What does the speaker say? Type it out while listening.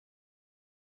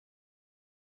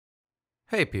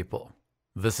Hey people,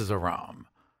 this is Aram.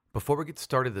 Before we get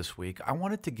started this week, I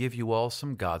wanted to give you all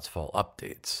some God's Fall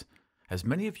updates. As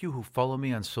many of you who follow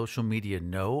me on social media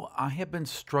know, I have been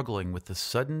struggling with the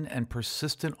sudden and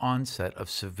persistent onset of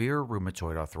severe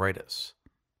rheumatoid arthritis.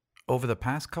 Over the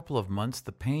past couple of months,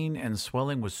 the pain and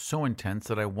swelling was so intense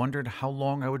that I wondered how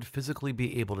long I would physically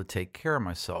be able to take care of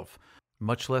myself,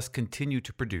 much less continue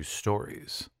to produce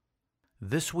stories.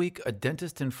 This week, a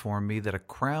dentist informed me that a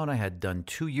crown I had done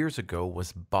 2 years ago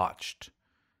was botched.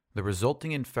 The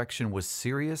resulting infection was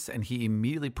serious, and he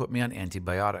immediately put me on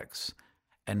antibiotics,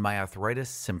 and my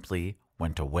arthritis simply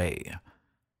went away.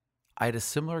 I had a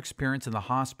similar experience in the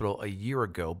hospital a year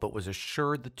ago, but was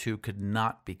assured the two could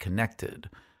not be connected.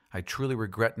 I truly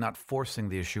regret not forcing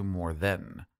the issue more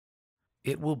then.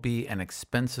 It will be an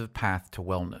expensive path to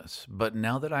wellness, but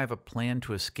now that I have a plan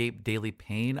to escape daily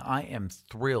pain, I am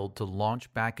thrilled to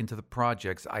launch back into the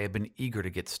projects I have been eager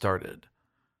to get started.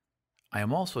 I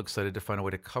am also excited to find a way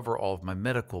to cover all of my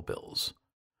medical bills.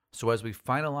 So as we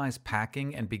finalize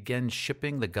packing and begin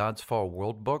shipping the God's Fall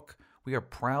World Book, we are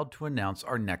proud to announce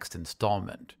our next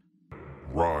installment.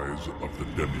 Rise of the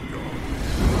Demigod.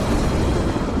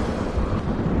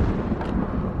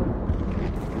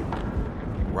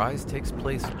 Rise takes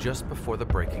place just before the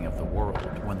breaking of the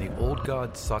world, when the old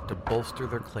gods sought to bolster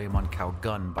their claim on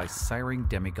Calgon by siring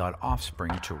demigod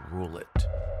offspring to rule it.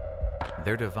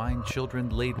 Their divine children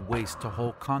laid waste to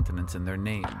whole continents in their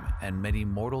name, and many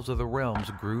mortals of the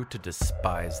realms grew to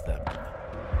despise them.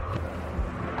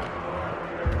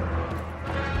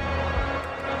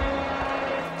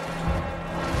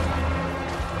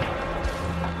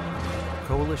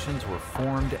 Coalitions were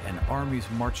formed and armies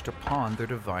marched upon their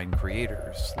divine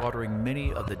creators, slaughtering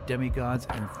many of the demigods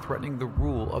and threatening the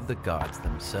rule of the gods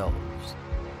themselves.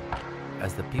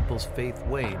 As the people's faith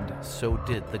waned, so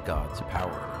did the gods'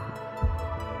 power.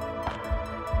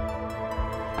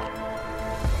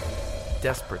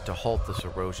 Desperate to halt this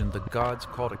erosion, the gods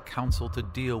called a council to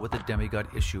deal with the demigod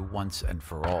issue once and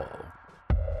for all.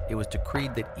 It was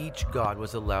decreed that each god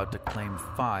was allowed to claim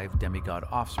 5 demigod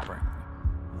offspring.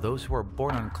 Those who are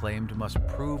born unclaimed must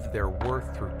prove their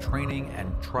worth through training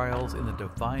and trials in the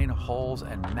divine halls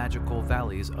and magical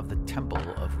valleys of the Temple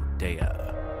of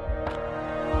Udea.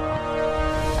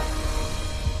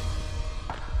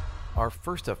 Our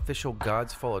first official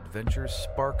God's Fall adventure,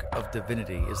 Spark of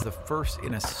Divinity, is the first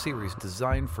in a series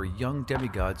designed for young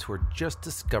demigods who are just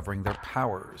discovering their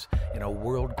powers in a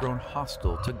world grown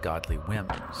hostile to godly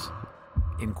whims.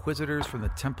 Inquisitors from the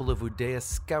Temple of Udea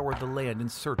scoured the land in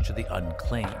search of the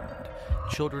unclaimed,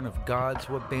 children of gods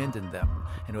who abandoned them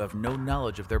and who have no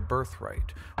knowledge of their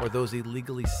birthright, or those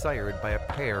illegally sired by a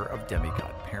pair of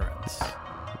demigod parents.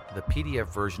 The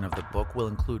PDF version of the book will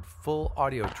include full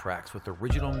audio tracks with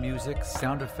original music,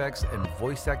 sound effects, and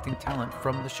voice acting talent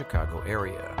from the Chicago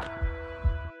area.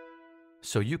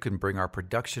 So you can bring our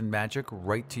production magic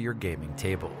right to your gaming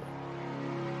table.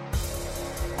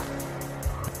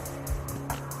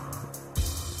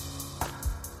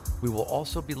 We will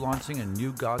also be launching a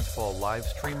new God's Fall live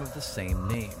stream of the same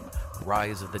name,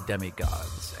 Rise of the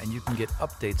Demigods, and you can get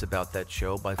updates about that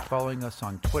show by following us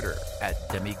on Twitter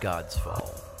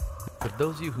 @DemigodsFall. For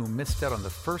those of you who missed out on the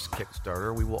first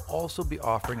Kickstarter, we will also be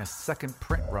offering a second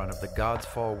print run of the God's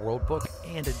Fall World Book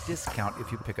and a discount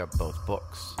if you pick up both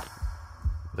books.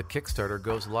 The Kickstarter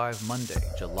goes live Monday,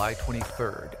 July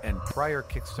 23rd, and prior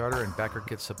Kickstarter and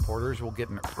BackerKit supporters will get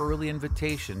an early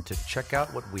invitation to check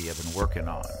out what we have been working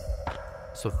on.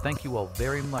 So thank you all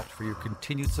very much for your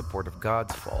continued support of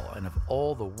God's Fall and of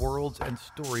all the worlds and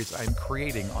stories I'm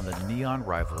creating on the Neon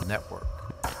Rival Network.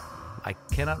 I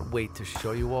cannot wait to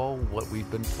show you all what we've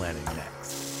been planning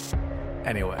next.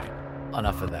 Anyway,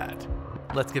 enough of that.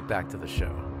 Let's get back to the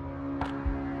show.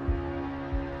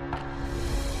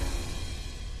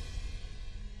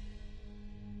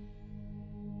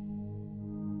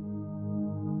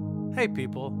 Hey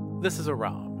people, this is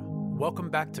Aram. Welcome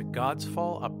back to God's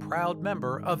Fall, a proud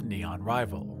member of Neon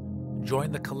Rival.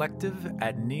 Join the collective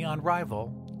at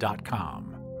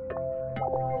neonrival.com.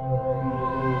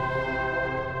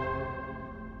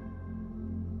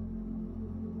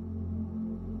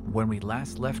 When we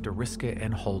last left Ariska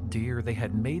and Haldir, they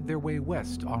had made their way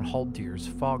west on Haldir's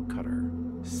fog cutter,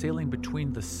 sailing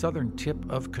between the southern tip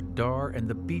of Kadar and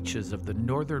the beaches of the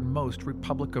northernmost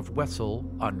Republic of Wessel,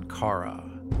 Ankara.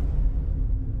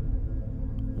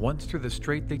 Once through the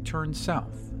strait, they turned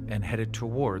south and headed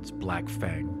towards Black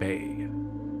Fang Bay.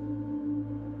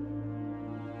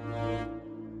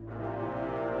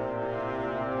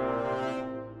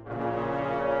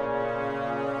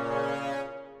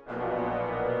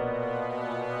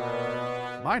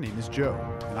 My name is Joe,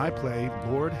 and I play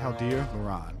Lord Haldir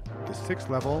Moran, the 6th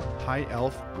level High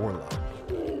Elf Warlock.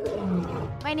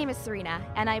 My name is Serena,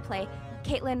 and I play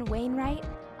Caitlin Wainwright,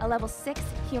 a level 6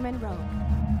 human rogue.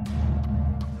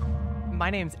 My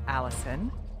name's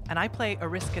Allison, and I play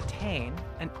Ariska Tane,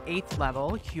 an 8th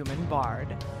level human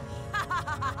bard.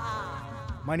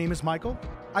 My name is Michael.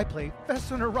 I play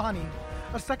Vesson Arani,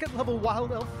 a 2nd level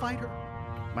wild elf fighter.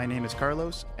 My name is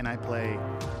Carlos, and I play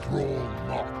Thrall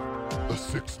Knock, a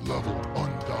 6th level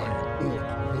undying orc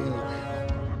warrior.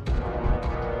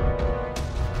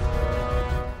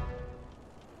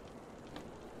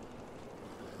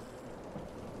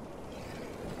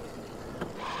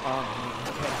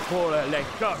 Pure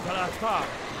lector karaktär.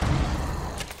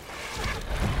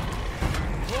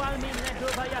 Ualminne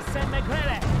duvaya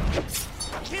semmegrele.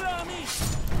 Kilami.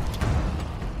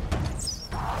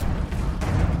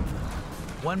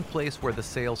 One place where the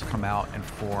sails come out and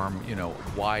form,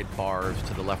 wide bars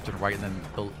to the left and right, and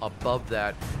then above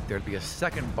that, there'd be a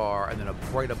second bar, and then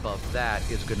right above that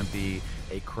is going to be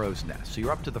a crow's nest. So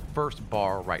you're up to the first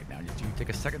bar right now. You take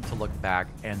a second to look back,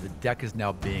 and the deck is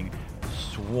now being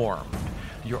swarmed.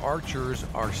 Your archers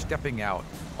are stepping out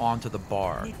onto the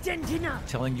bar,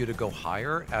 telling you to go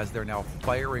higher as they're now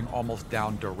firing almost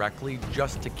down directly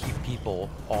just to keep people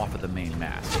off of the main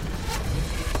mast.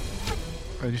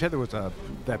 You said there was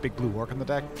that big blue orc on the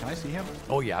deck. Can I see him?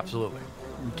 Oh, yeah, absolutely.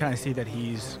 Can I see that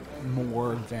he's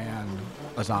more than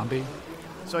a zombie?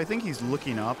 So I think he's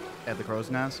looking up at the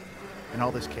crow's nest, and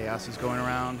all this chaos is going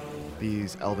around.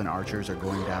 These elven archers are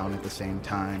going down at the same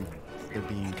time. They're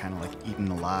being kind of like eaten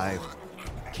alive.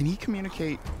 Can he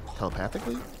communicate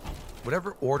telepathically?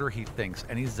 Whatever order he thinks,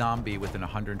 any zombie within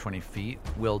 120 feet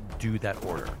will do that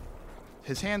order.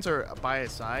 His hands are by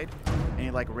his side, and he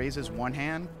raises one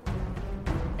hand,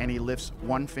 and he lifts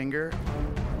one finger,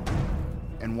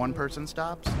 and one person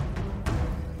stops.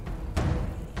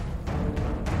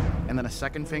 And then a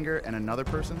second finger, and another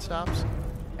person stops.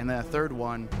 And then a third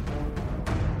one,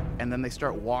 and then they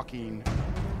start walking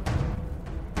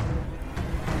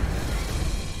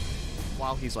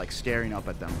while he's staring up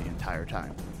at them the entire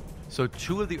time. So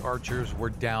 2 of the archers were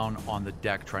down on the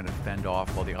deck trying to fend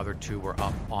off, while the other 2 were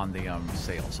up on the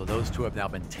sail. So those 2 have now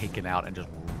been taken out and just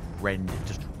rended,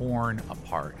 just torn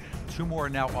apart. 2 more are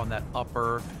now on that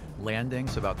upper landing,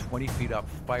 so about 20 feet up,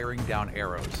 firing down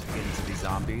arrows into the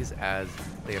zombies as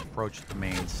they approach the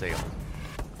main sail.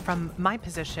 From my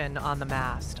position on the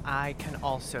mast, I can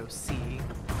also see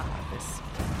this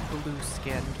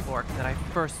blue-skinned orc that I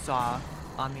first saw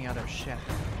on the other ship.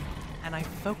 And I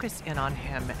focus in on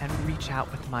him and reach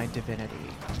out with my divinity.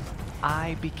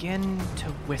 I begin to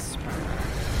whisper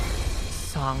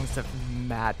songs of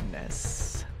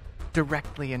madness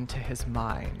directly into his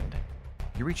mind.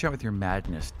 You reach out with your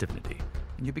madness divinity,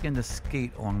 and you begin to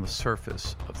skate along the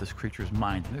surface of this creature's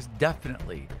mind. And there's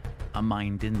definitely a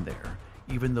mind in there,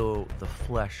 even though the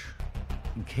flesh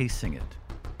encasing it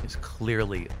is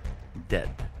clearly dead.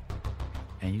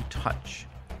 And you touch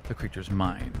the creature's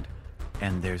mind,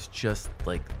 and there's just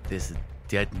this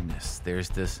deadness. There's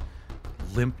this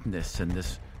limpness and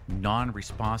this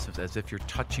non-responsive, as if you're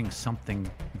touching something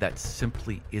that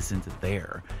simply isn't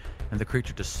there. And the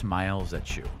creature just smiles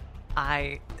at you.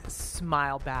 I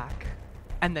smile back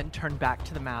and then turn back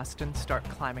to the mast and start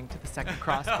climbing to the second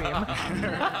crossbeam.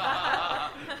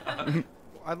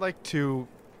 I'd like to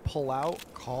pull out,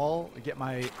 get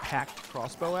my hacked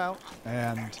crossbow out,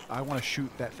 and I want to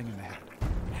shoot that thing in the head.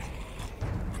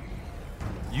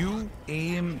 You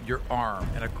aim your arm,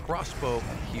 and a crossbow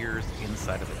appears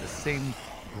inside of it, the same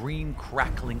green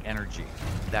crackling energy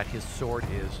that his sword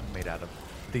is made out of.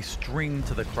 The string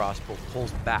to the crossbow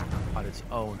pulls back on its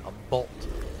own. A bolt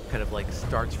kind of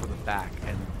starts from the back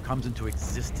and comes into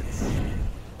existence.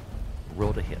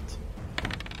 Roll to hit.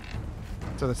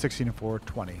 So that's 16 and 4,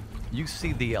 20. You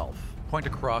see the elf point a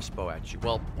crossbow at you.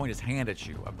 Well, point his hand at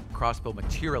you. A crossbow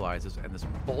materializes, and this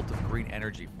bolt of green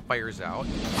energy fires out,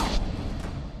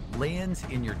 lands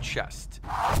in your chest.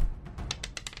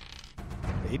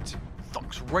 8.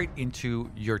 Thunks right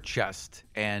into your chest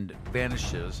and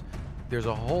vanishes. There's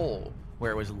a hole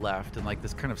where it was left, and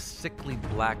this kind of sickly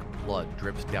black blood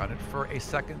drips down it for a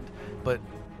second. But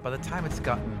by the time it's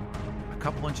gotten a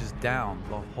couple inches down,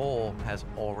 the hole has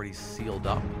already sealed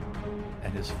up,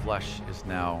 and his flesh is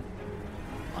now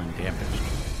undamaged.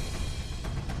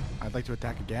 I'd like to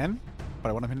attack again, but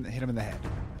I want to hit him in the head.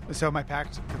 So my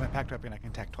packed weapon, I can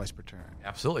attack twice per turn.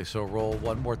 Absolutely. So roll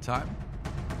one more time.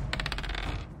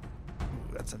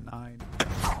 Ooh, that's a 9.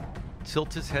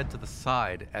 Tilt his head to the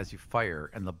side as you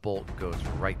fire, and the bolt goes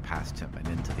right past him and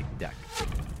into the deck,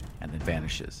 and then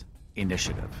vanishes.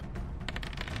 Initiative.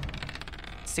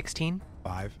 16.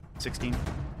 5. 16.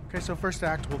 Okay, so first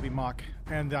act will be Mock.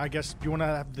 And I guess you want to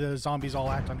have the zombies all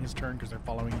act on his turn because they're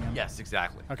following him? Yes,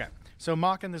 exactly. Okay, so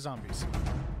Mock and the zombies.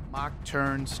 Mock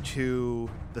turns to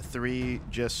the three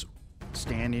just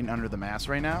standing under the mast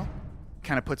right now,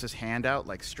 kind of puts his hand out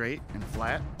like straight and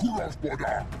flat,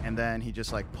 and then he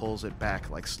just like pulls it back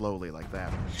like slowly like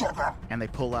that. And they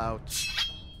pull out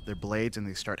their blades and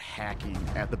they start hacking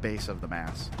at the base of the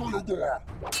mast.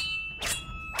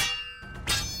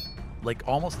 Like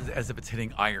almost as if it's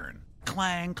hitting iron.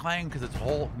 Clang, clang, because its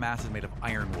whole mass is made of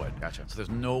ironwood. Gotcha. So there's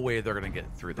no way they're going to get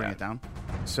through Bring that. it down.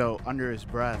 So under his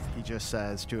breath, he just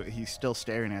says to he's still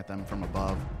staring at them from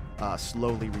above,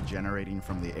 slowly regenerating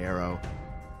from the arrow.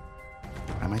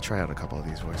 I might try out a couple of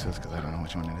these voices because I don't know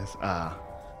which one it is.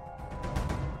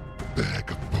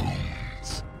 Bag of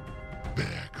bones.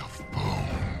 Bag of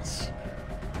bones.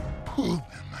 Pull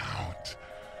them out.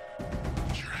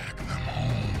 Drag them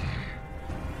home.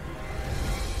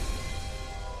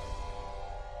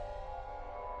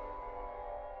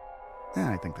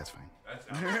 I think that's fine.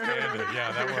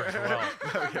 Yeah, that works well.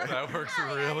 That works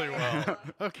really well.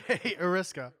 Okay,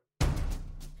 Ariska.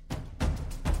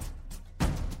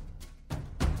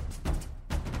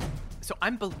 So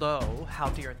I'm below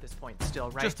Haldir at this point still,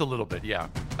 right? Just a little bit, yeah.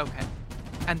 Okay.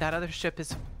 And that other ship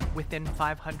is within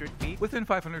 500 feet? Within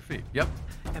 500 feet. Yep.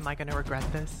 Am I going to regret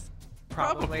this?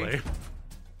 Probably.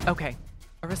 Okay.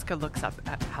 Ariska looks up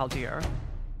at Haldir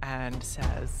and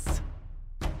says,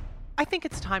 I think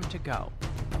it's time to go.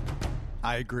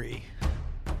 I agree.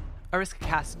 Ariska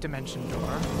casts Dimension Door.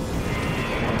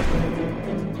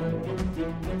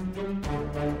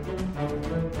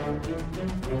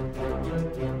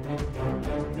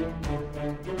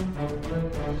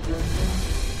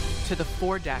 To the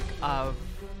foredeck of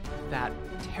that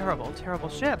terrible, terrible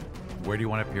ship. Where do you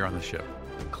want to appear on the ship?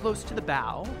 Close to the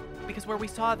bow, because where we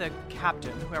saw the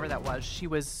captain, whoever that was, she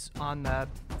was on the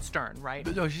stern, right?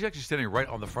 No, she's actually standing right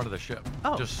on the front of the ship.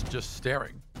 Oh. Just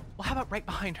staring. Well, how about right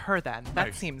behind her then?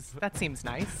 Nice. That seems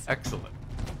nice. Excellent.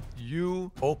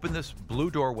 You open this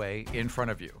blue doorway in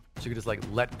front of you, so you can just like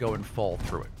let go and fall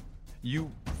through it.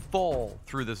 You fall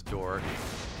through this door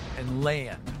and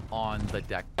land on the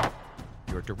deck.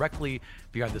 You're directly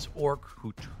behind this orc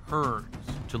who turns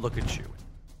to look at you.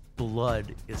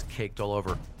 Blood is caked all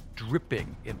over,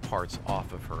 dripping in parts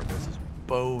off of her. There's this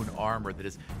bone armor that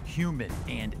is human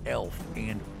and elf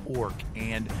and orc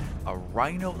and a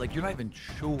rhino. Like, you're not even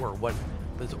sure what.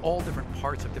 There's all different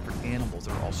parts of different animals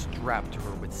that are all strapped to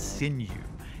her with sinew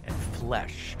and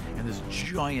flesh. And this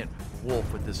giant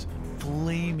wolf with this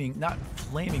flaming, not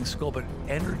flaming skull, but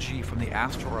energy from the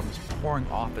astral realm is pouring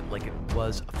off it like it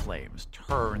was flames,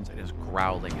 turns and is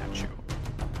growling at you.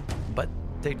 But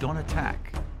they don't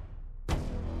attack.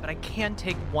 But I can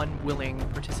take one willing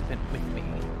participant with me.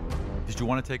 Did you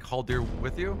want to take Haldir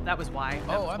with you? That was why.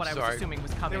 That Oh, was I'm what I sorry. was assuming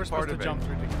was coming. They were supposed to jump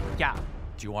through together. Yeah.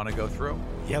 Do you want to go through?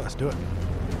 Yeah, let's do it.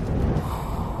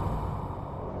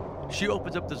 She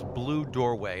opens up this blue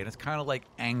doorway, and it's kind of like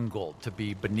angled to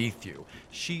be beneath you.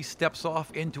 She steps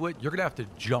off into it. You're going to have to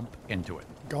jump into it.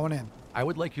 Going in. I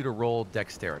would like you to roll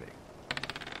dexterity.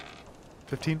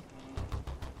 15.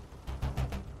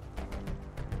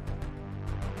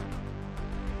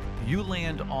 You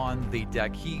land on the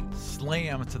deck. He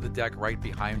slams to the deck right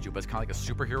behind you, but it's kind of like a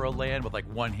superhero land with like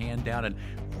one hand down and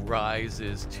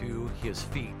rises to his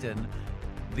feet. And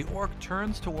the orc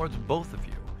turns towards both of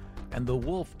you. And the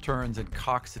wolf turns and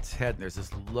cocks its head, and there's this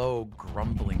low,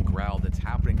 grumbling growl that's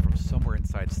happening from somewhere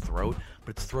inside its throat,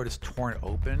 but its throat is torn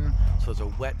open, so there's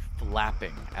a wet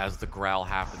flapping as the growl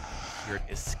happens. You hear it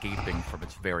escaping from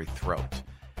its very throat.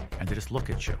 And they just look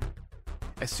at you.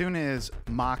 As soon as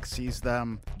Mock sees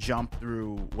them jump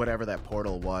through whatever that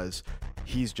portal was,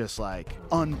 he's just like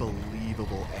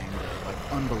unbelievable anger,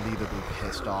 like unbelievably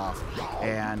pissed off,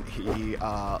 and he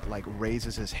like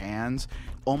raises his hands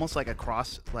almost like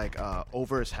across, like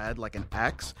over his head, like an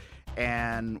X.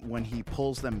 And when he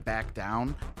pulls them back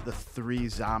down, the three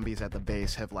zombies at the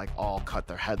base have like all cut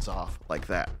their heads off like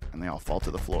that, and they all fall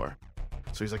to the floor.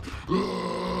 So he's like,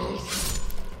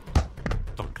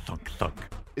 Thunk, thunk, thunk.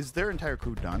 "Is their entire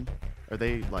crew done? Are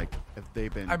they like? Have they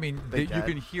been? I mean, they you dead?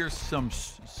 can hear some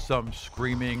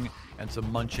screaming and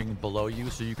some munching below you,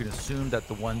 so you can assume that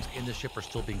the ones in the ship are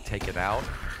still being taken out,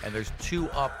 and there's two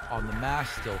up on the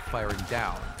mast still firing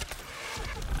down.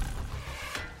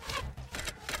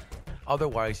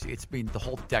 Otherwise, the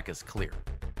whole deck is clear.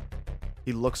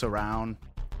 He looks around.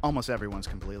 Almost everyone's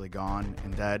completely gone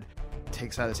and dead.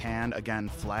 Takes out his hand, again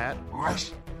flat.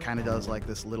 Kind of does like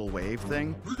this little wave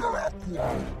thing.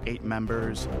 8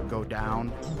 members go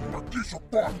down,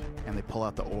 and they pull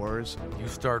out the oars. You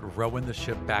start rowing the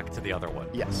ship back to the other one.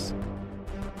 Yes.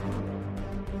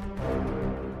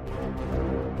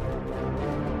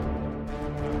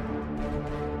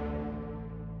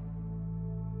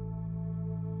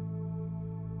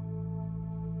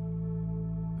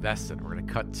 Veston, we're going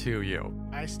to cut to you.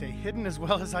 I stay hidden as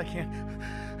well as I can.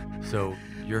 So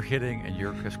you're hitting and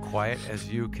you're as quiet as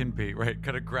you can be, right?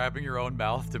 Kind of grabbing your own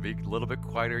mouth to be a little bit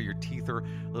quieter. Your teeth are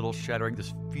a little shattering.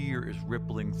 This fear is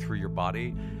rippling through your body.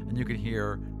 And you can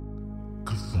hear...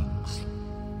 Kathunks.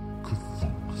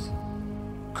 Kathunks.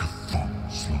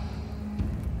 Kathunks.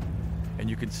 And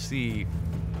you can see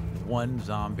one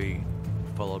zombie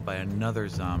followed by another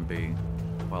zombie,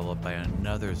 followed by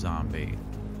another zombie,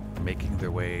 making their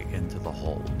way into the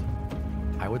hold.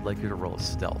 I would like you to roll a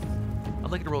stealth. I'd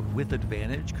like you to roll with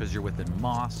advantage because you're within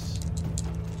moss.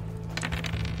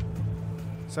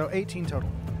 So 18 total.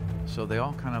 So they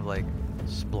all kind of like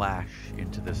splash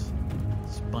into this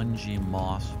spongy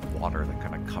moss water that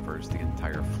kind of covers the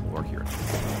entire floor here.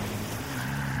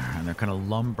 And they're kind of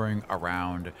lumbering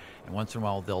around, and once in a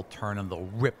while they'll turn and they'll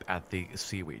rip at the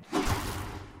seaweed.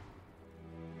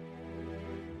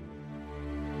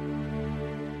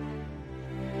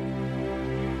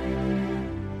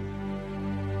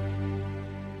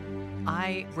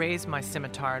 I raise my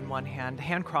scimitar in one hand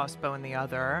crossbow in the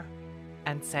other,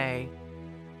 and say,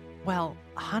 "Well,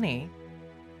 honey,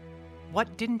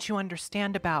 what didn't you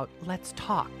understand about let's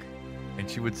talk?" And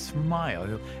she would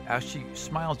smile. As she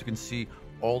smiles, you can see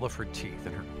all of her teeth,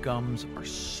 and her gums are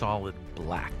solid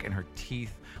black, and her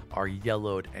teeth are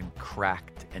yellowed and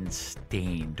cracked and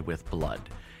stained with blood.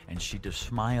 And she just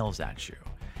smiles at you.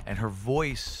 And her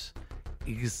voice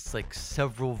is like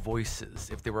several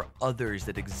voices, if there were others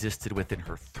that existed within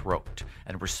her throat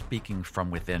and were speaking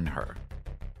from within her.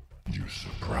 You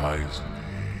surprise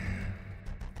me.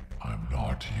 I'm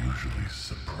not usually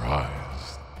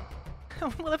surprised.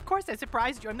 Well, of course I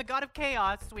surprised you. I'm the god of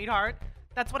chaos, sweetheart.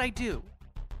 That's what I do.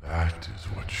 That is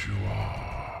what you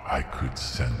are. I could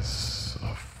sense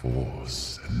a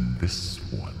force, and this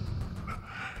one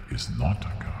is not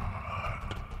a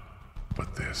god.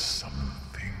 But there's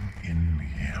something in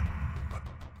him.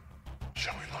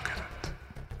 Shall we look at it?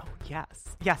 Oh,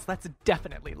 yes. Yes, let's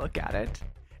definitely look at it.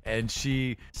 And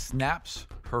she snaps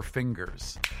her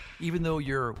fingers. Even though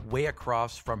you're way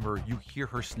across from her, you hear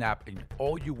her snap, and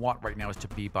all you want right now is to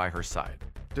be by her side.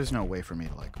 There's no way for me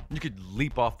to, like... You could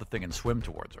leap off the thing and swim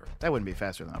towards her. That wouldn't be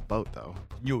faster than a boat, though.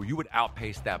 You would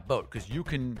outpace that boat, because you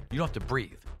don't have to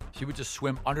breathe. She would just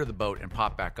swim under the boat and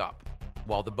pop back up,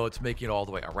 while the boat's making it all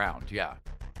the way around, yeah.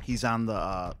 He's on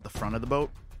the front of the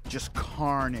boat. Just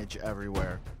carnage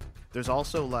everywhere. There's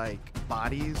also, like,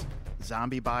 bodies,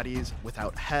 zombie bodies,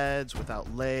 without heads,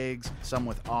 without legs, some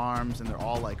with arms, and they're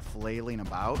all, like, flailing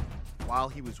about. While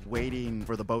he was waiting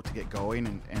for the boat to get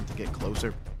going and to get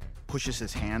closer, pushes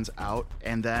his hands out,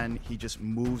 and then he just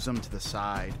moves them to the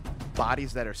side.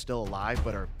 Bodies that are still alive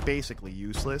but are basically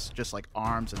useless, just like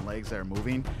arms and legs that are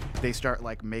moving, they start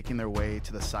like making their way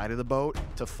to the side of the boat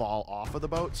to fall off of the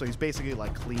boat. So he's basically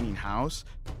like cleaning house.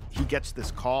 He gets this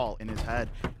call in his head,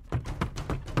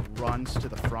 runs to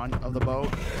the front of the boat,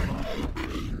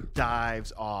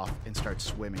 dives off, and starts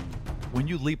swimming. When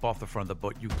you leap off the front of the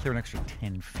boat, you clear an extra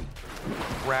 10 feet. You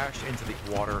crash into the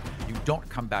water. You don't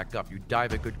come back up. You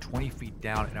dive a good 20 feet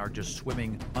down and are just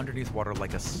swimming underneath water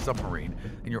like a submarine,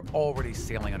 and you're already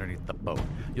sailing underneath the boat.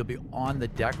 You'll be on the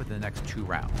deck within the next 2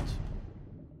 rounds.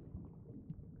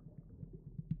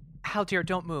 Haldir,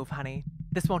 don't move, honey.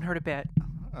 This won't hurt a bit.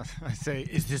 I say,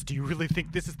 do you really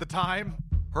think this is the time?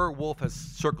 Her wolf has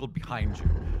circled behind you.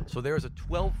 So there's a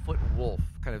 12-foot wolf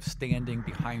kind of standing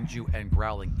behind you and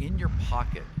growling. In your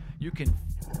pocket, you can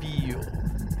feel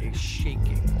a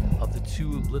shaking of the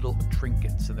 2 little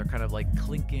trinkets, and they're kind of like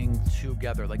clinking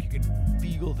together. Like you can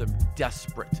feel them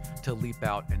desperate to leap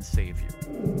out and save you.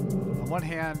 On one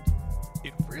hand,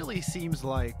 it really seems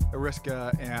like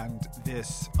Ariska and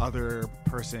this other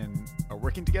person are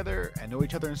working together and know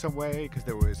each other in some way, because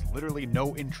there was literally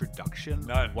no introduction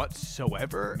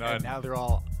whatsoever. None. And now they're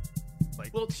all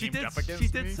like She teamed did up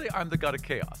against me. say, I'm the god of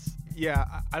chaos. Yeah,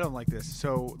 I don't like this.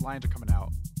 So lions are coming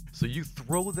out. So you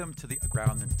throw them to the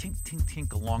ground and tink, tink,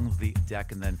 tink along the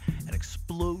deck, and then an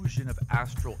explosion of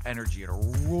astral energy and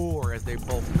a roar as they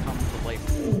both come to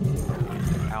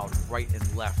life out right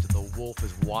and left. The wolf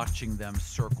is watching them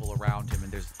circle around him,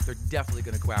 and they're definitely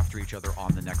going to go after each other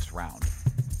on the next round.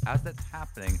 As that's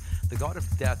happening, the god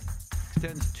of death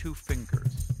extends 2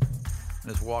 fingers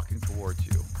and is walking towards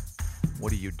you.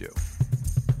 What do you do?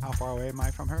 How far away am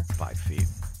I from her? 5 feet.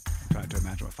 I'm trying to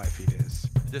imagine what 5 feet is.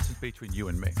 The distance between you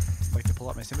and me. Like to pull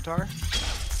out my scimitar?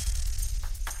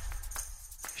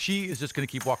 She is just going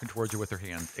to keep walking towards you with her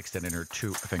hand, extending her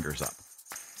 2 fingers up.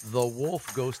 The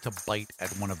wolf goes to bite at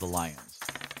one of the lions.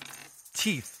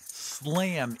 Teeth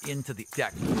slam into the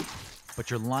deck, but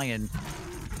your lion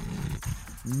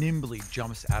nimbly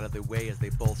jumps out of the way as they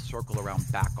both circle around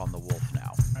back on the wolf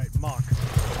now. All right, Mock.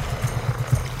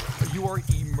 You are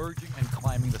emerging and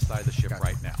climbing the side of the ship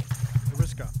right now.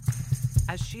 Ariska.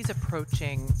 As she's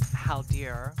approaching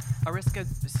Haldir, Ariska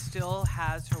still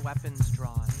has her weapons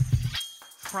drawn,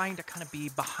 trying to kind of be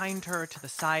behind her, to the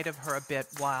side of her a bit,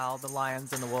 while the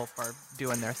lions and the wolf are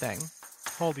doing their thing.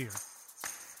 Haldir.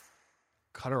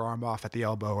 Cut her arm off at the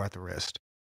elbow or at the wrist.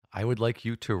 I would like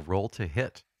you to roll to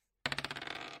hit.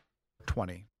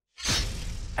 20.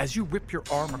 As you rip your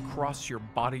arm across your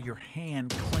body, your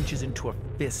hand clenches into a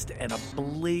fist and a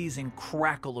blazing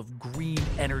crackle of green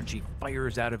energy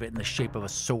fires out of it in the shape of a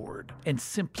sword and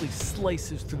simply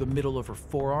slices through the middle of her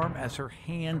forearm as her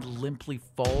hand limply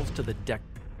falls to the deck.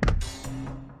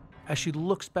 As she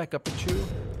looks back up at you,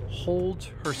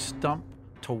 holds her stump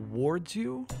towards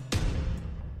you,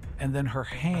 and then her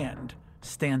hand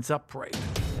stands upright.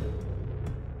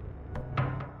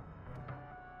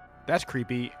 That's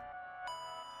creepy.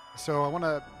 So I want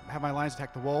to have my lions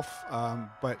attack the wolf,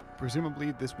 but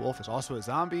presumably this wolf is also a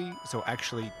zombie, so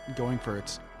actually going for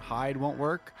its hide won't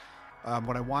work.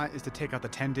 What I want is to take out the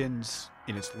tendons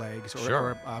in its legs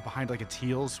or behind like its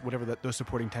heels, whatever those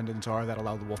supporting tendons are that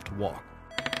allow the wolf to walk.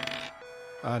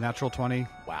 Natural 20.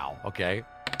 Wow, okay.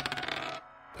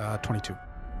 22.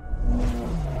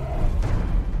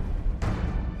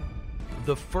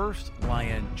 The first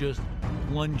lion just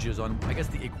lunges on, I guess,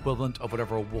 the equivalent of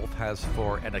whatever a wolf has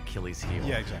for an Achilles heel.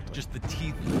 Yeah, exactly. Just the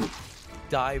teeth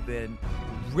dive in,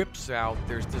 rips out.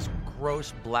 There's this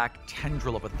gross black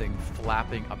tendril of a thing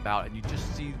flapping about, and you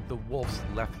just see the wolf's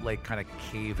left leg kind of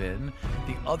cave in.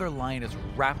 The other lion has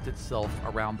wrapped itself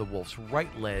around the wolf's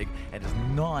right leg and is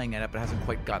gnawing at it, but hasn't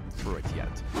quite gotten through it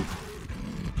yet.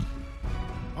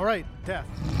 All right, Death.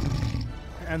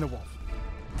 And the wolf.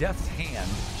 Death's hand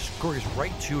scurries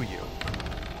right to you,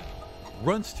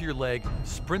 runs to your leg,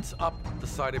 sprints up the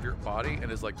side of your body,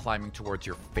 and is like climbing towards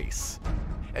your face.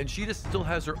 And she just still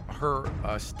has her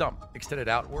stump extended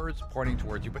outwards, pointing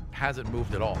towards you, but hasn't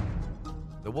moved at all.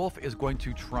 The wolf is going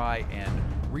to try and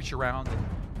reach around and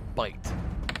bite.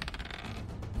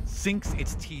 Sinks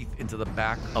its teeth into the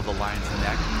back of the lion's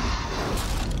neck.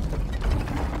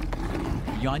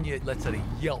 Yanya lets out a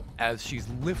yelp as she's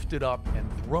lifted up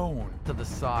and thrown to the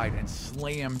side and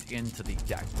slammed into the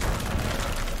deck.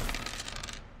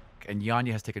 And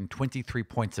Yanya has taken 23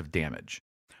 points of damage.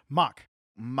 Mock.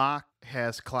 Mock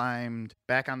has climbed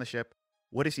back on the ship.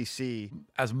 What does he see?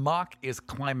 As Mock is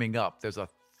climbing up, there's a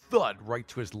thud right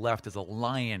to his left as a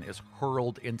lion is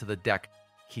hurled into the deck.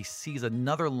 He sees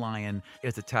another lion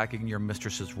is attacking your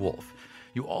mistress's wolf.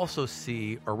 You also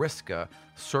see Ariska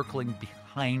circling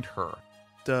behind her.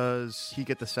 Does he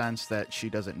get the sense that she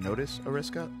doesn't notice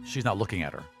Ariska? She's not looking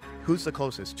at her. Who's the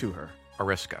closest to her?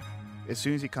 Ariska. As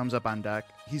soon as he comes up on deck,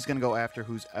 he's going to go after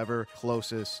who's ever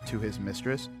closest to his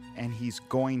mistress, and he's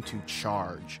going to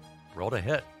charge. Roll to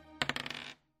hit.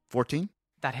 14?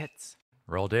 That hits.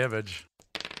 Roll damage.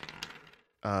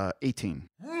 18.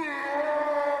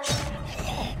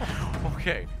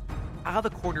 Okay. Out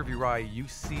of the corner of your eye, you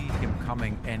see him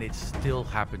coming, and it still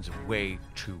happens way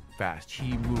too fast.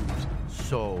 He moves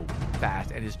so fast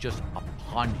and is just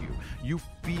upon you. You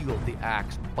feel the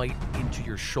axe bite into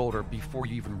your shoulder before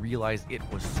you even realize it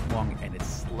was swung, and it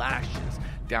slashes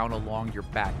down along your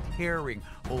back, tearing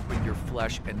open your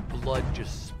flesh, and blood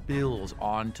just spills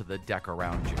onto the deck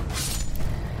around you.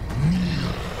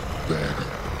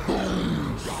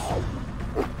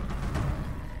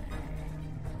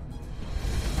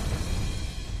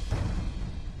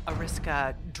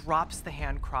 Ariska drops the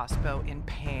hand crossbow in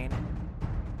pain,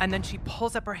 and then she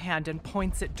pulls up her hand and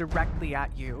points it directly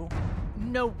at you.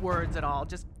 No words at all,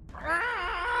 just...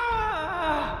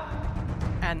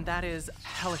 And that is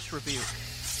Hellish Rebuke.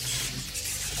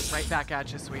 Right back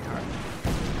at you, sweetheart.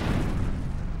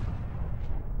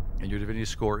 And your divinity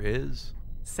score is?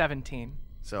 17.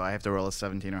 So I have to roll a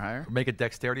 17 or higher? Make a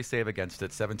dexterity save against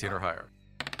it, 17 or higher.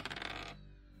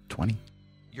 20.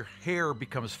 Your hair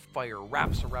becomes fire,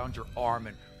 wraps around your arm,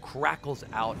 and crackles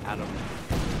out of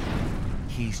it.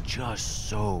 He's just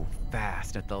so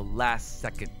fast, at the last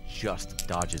second just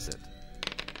dodges it.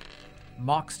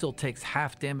 Mock still takes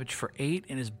half damage for 8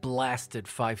 and is blasted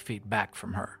 5 feet back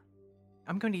from her.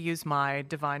 I'm going to use my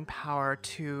divine power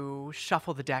to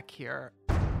shuffle the deck here.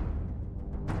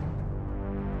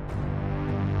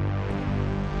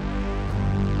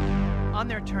 On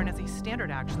their turn, as a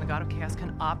standard action, the God of Chaos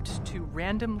can opt to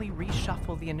randomly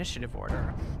reshuffle the initiative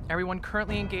order. Everyone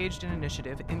currently engaged in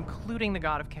initiative, including the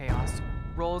God of Chaos,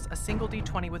 rolls a single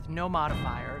d20 with no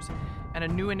modifiers, and a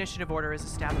new initiative order is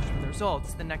established with the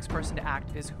results. The next person to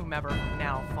act is whomever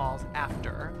now falls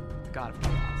after the God of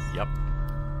Chaos. Yep.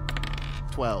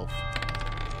 12.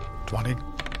 20.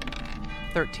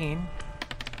 13.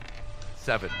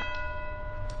 7.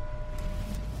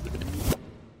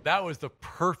 That was the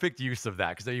perfect use of that,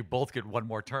 because then you both get one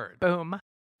more turn. Boom.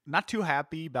 Not too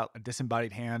happy about a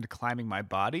disembodied hand climbing my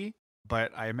body,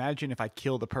 but I imagine if I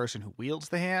kill the person who wields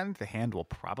the hand will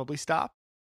probably stop.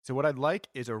 So what I'd like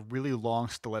is a really long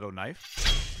stiletto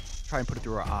knife. Try and put it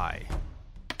through her eye.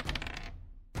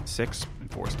 6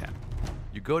 and 4 is 10.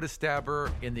 You go to stab her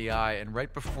in the eye, and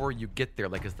right before you get there,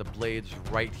 like as the blade's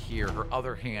right here, her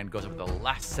other hand goes up at the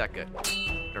last second.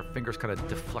 Her fingers kind of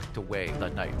deflect away the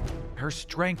knife. Her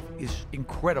strength is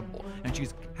incredible, and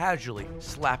she's casually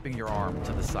slapping your arm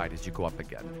to the side as you go up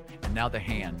again. And now the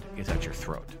hand is at your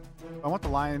throat. I want the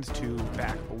lions to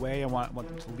back away. I want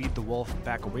them to lead the wolf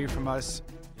back away from us.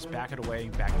 Just back away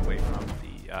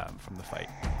from the fight.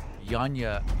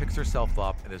 Yanya picks herself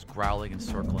up and is growling and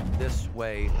circling this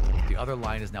way. The other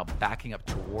lion is now backing up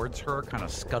towards her, kind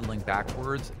of scuttling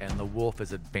backwards, and the wolf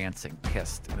is advancing,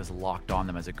 pissed, and is locked on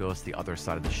them as it goes to the other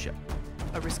side of the ship.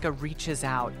 Ariska reaches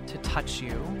out to touch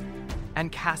you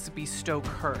and casts Bestow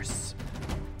Curse.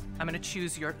 I'm going to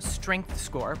choose your strength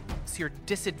score, so your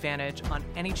disadvantage on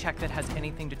any check that has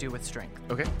anything to do with strength.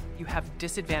 Okay. You have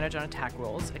disadvantage on attack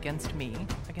rolls against me,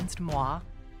 against moi.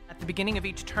 At the beginning of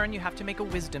each turn, you have to make a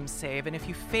wisdom save, and if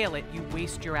you fail it, you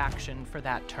waste your action for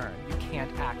that turn. You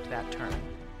can't act that turn.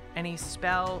 Any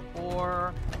spell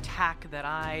or attack that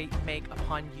I make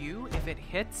upon you, if it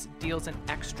hits, deals an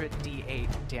extra d8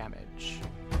 damage.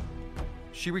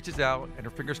 She reaches out, and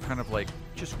her fingers kind of like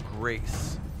just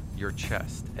grace your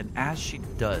chest. And as she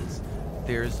does,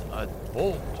 there's a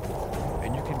bolt,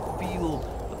 and you can feel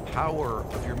the power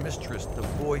of your mistress, the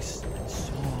voice and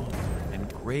song and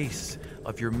grace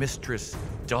of your mistress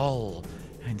dull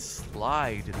and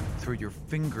slide through your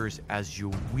fingers as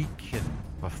you weaken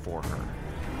before her.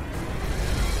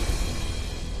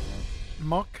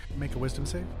 Muck, make a wisdom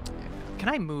save. Can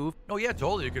I move? Oh yeah,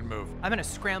 totally you can move. I'm going to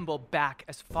scramble back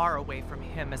as far away from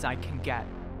him as I can get.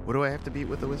 What do I have to beat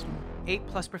with the wisdom? 8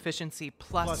 plus proficiency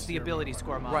plus the your ability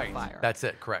score Right, modifier. that's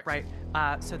it, correct. Right.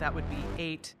 So that would be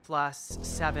 8 plus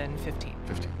 7, 15.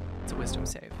 15. It's a wisdom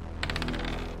save.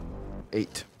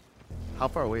 8. How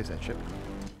far away is that ship?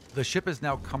 The ship has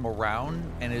now come around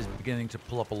and is beginning to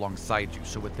pull up alongside you.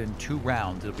 So within 2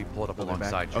 rounds, it'll be pulled up They're back?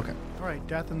 alongside you. Okay. All right,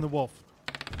 Death and the Wolf.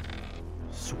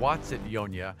 Swats at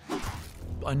Yonya.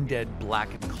 Undead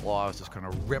blackened claws just kind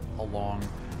of rip along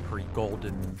her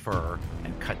golden fur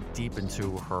and cut deep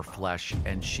into her flesh,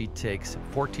 and she takes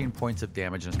 14 points of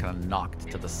damage and is kind of knocked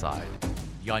to the side.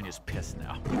 Yanya's pissed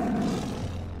now.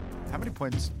 How many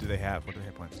points do they have? What are the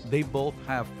hit points? They both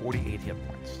have 48 hit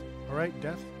points. All right,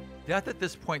 Death. Death at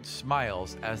this point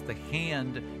smiles as the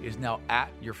hand is now at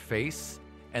your face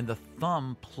and the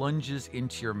thumb plunges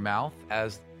into your mouth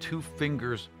as 2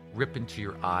 fingers rip into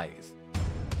your eyes.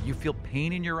 You feel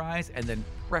pain in your eyes and then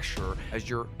pressure as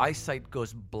your eyesight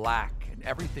goes black and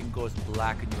everything goes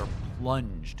black and you're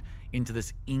plunged into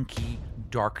this inky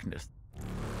darkness.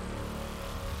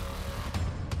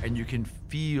 And you can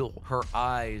feel her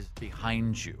eyes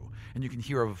behind you, and you can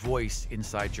hear a voice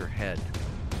inside your head.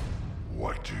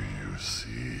 What do you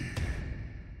see?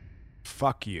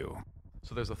 Fuck you.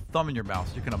 So there's a thumb in your mouth,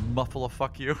 so you're gonna muffle a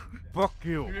fuck you. Fuck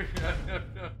you.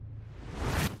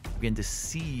 Begin to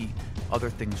see other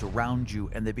things around you,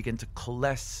 and they begin to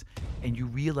coalesce, and you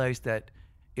realize that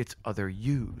it's other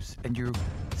yous, and you're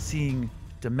seeing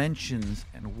dimensions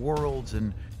and worlds,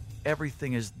 and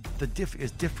everything is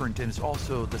different, and it's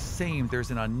also the same. There's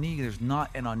an Ani, there's not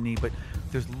an Ani, but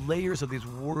there's layers of these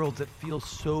worlds that feel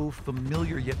so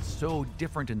familiar yet so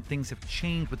different, and things have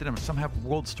changed within them. Some have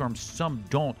world storms, some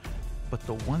don't. But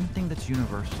the one thing that's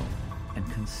universal and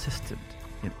consistent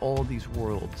in all these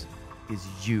worlds is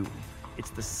you.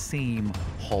 It's the same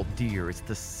Haldir, it's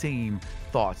the same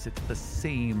thoughts, it's the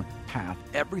same path.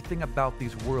 Everything about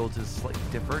these worlds is slightly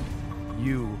different.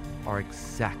 You are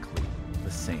exactly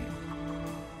the same.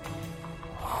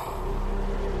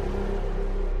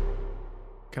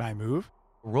 Can I move?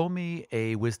 Roll me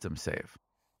a wisdom save.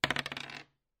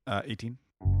 18.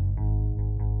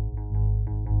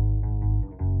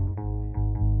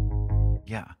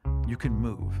 Yeah, you can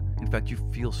move. In fact, you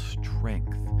feel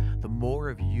strength. The more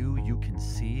of you can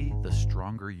see, the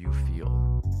stronger you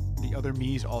feel. The other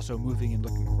me's also moving and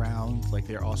looking around like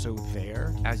they're also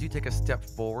there. As you take a step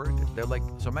forward, they're like,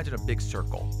 so imagine a big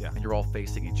circle, and you're all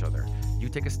facing each other. You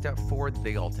take a step forward,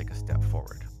 they all take a step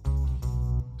forward.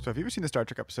 So have you ever seen the Star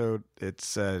Trek episode?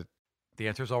 It's the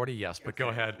answer's already yes, but go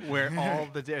ahead. where all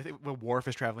the Worf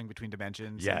is traveling between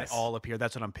dimensions. Yes. And they all appear.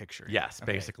 That's what I'm picturing. Yes,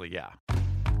 Okay. basically, yeah.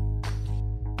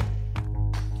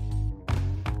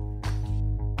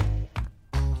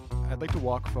 I'd like to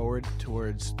walk forward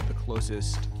towards the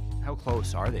closest. How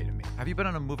close are they to me? Have you been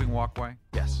on a moving walkway?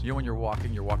 Yes. You know when you're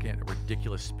walking at a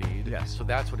ridiculous speed? Yes. So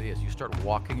that's what it is. You start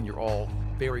walking and you're all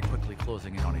very quickly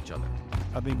closing in on each other.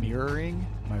 Are they mirroring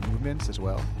my movements as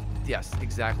well? Yes,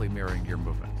 exactly mirroring your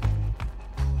movement.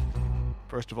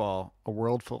 First of all, a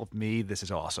world full of me. This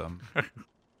is awesome.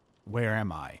 Where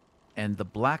am I? And the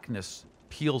blackness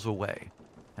peels away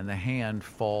and the hand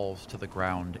falls to the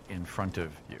ground in front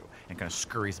of you and kind of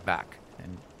scurries back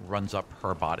and runs up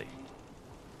her body.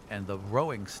 And the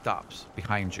rowing stops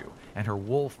behind you, and her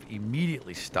wolf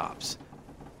immediately stops.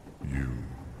 You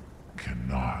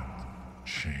cannot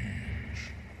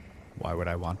change. Why would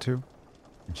I want to?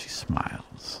 And she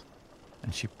smiles,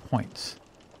 and she points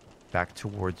back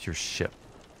towards your ship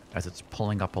as it's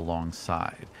pulling up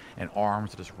alongside, and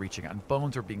arms are just reaching out, and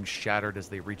bones are being shattered as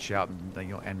they reach out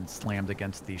and slammed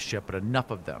against the ship, but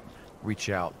enough of them reach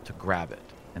out to grab it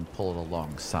and pull it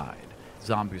alongside.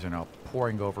 Zombies are now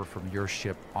pouring over from your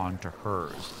ship onto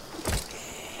hers.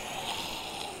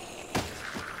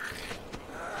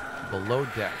 Below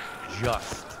deck,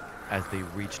 just as they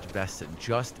reached Vestin,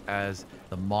 just as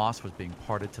the moss was being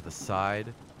parted to the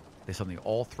side, they suddenly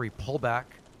all three pull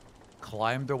back,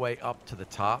 climb their way up to the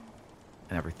top,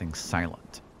 and everything's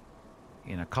silent.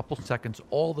 In a couple seconds,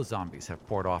 all the zombies have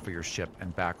poured off of your ship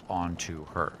and back onto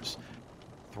hers.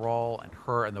 Thrall and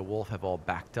her and the wolf have all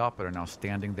backed up and are now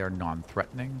standing there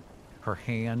non-threatening. Her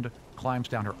hand climbs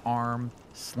down her arm,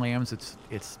 slams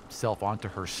itself onto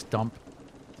her stump,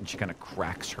 and she kind of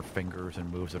cracks her fingers and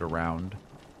moves it around.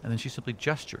 And then she simply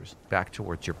gestures back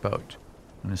towards your boat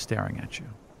and is staring at you.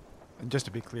 And just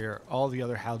to be clear, all the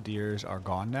other Haldirs are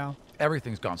gone now?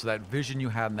 Everything's gone. So that vision you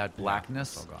had in that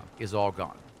blackness is all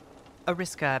gone.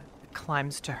 Ariska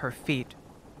climbs to her feet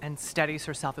and steadies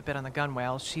herself a bit on the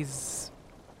gunwale. She's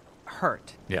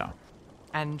hurt. Yeah.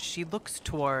 And she looks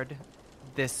toward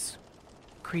this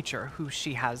creature who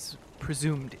she has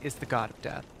presumed is the god of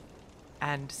death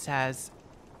and says,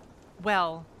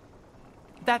 "Well,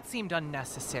 that seemed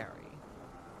unnecessary.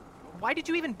 Why did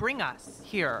you even bring us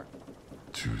here?"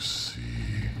 To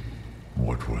see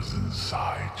what was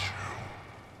inside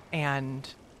you. And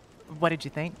what did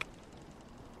you think?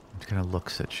 She kind of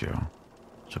looks at you,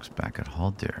 looks back at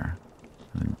Haldir,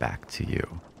 and then back to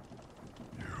you.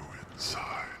 You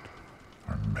inside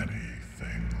are many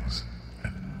things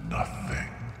and nothing,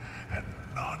 and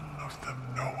none of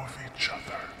them know of each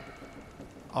other.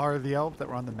 Are the elves that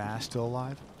were on the mast still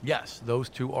alive? Yes, those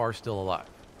two are still alive.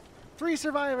 3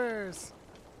 survivors!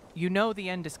 You know the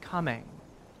end is coming,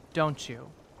 don't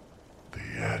you? The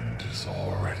end is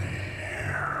already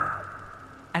here.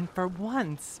 And for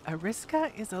once,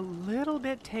 Ariska is a little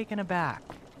bit taken aback.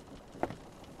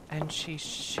 And she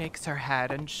shakes her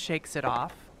head and shakes it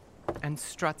off and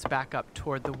struts back up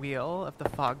toward the wheel of the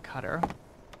fog cutter.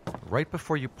 Right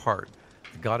before you part,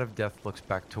 the god of death looks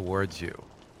back towards you.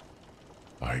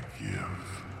 I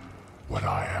give what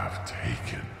I have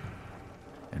taken.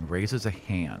 And raises a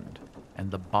hand,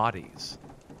 and the bodies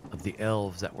of the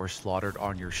elves that were slaughtered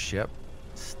on your ship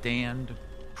stand,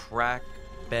 crack,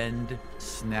 bend,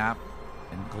 snap,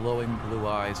 and glowing blue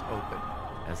eyes open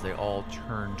as they all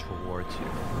turn towards you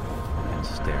and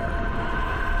stare.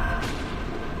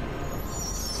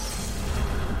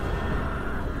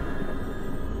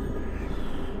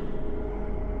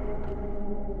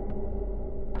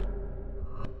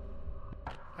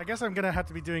 I guess I'm gonna have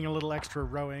to be doing a little extra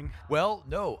rowing. Well,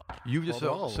 no, you just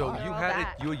Well, so wow. you had it.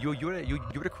 You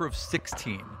had a crew of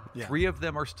 16. Yeah. 3 of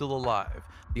them are still alive.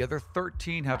 The other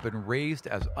 13 have been raised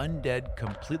as undead,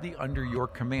 completely under your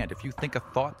command. If you think a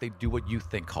thought, they do what you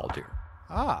think, Haldir.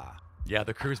 Ah. Yeah,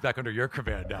 the crew's back under your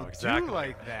command now. Do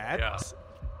like that. Yeah.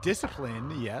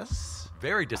 Discipline, yes.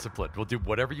 Very disciplined. Will do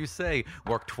whatever you say.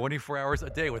 Work 24 hours a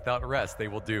day without rest. They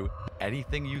will do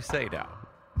anything you say now.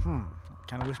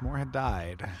 Kind of wish more had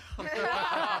died.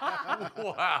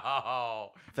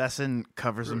 Wow. Vessin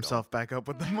covers himself back up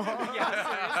with the moss.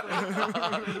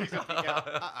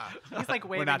 He's like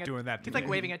waving. not at, doing that He's today. like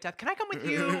waving at death. Can I come with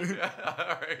you?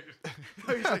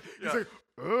 He's like,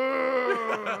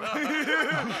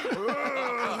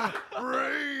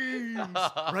 Brains!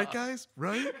 Right, guys?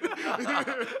 Right?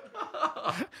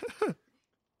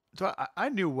 So I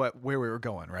knew where we were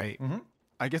going, right? Mm-hmm.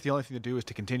 I guess the only thing to do is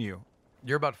to continue.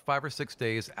 You're about 5 or 6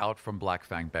 days out from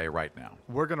Blackfang Bay right now.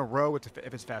 We're going to row if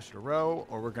it's faster to row,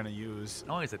 or we're going to use...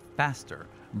 Not only is it faster,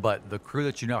 but the crew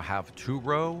that you now have to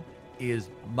row is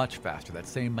much faster. That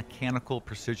same mechanical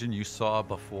precision you saw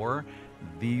before,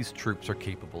 these troops are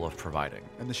capable of providing.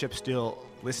 And the ship still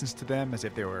listens to them as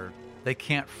if they were... They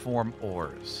can't form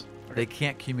oars. They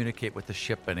can't communicate with the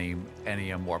ship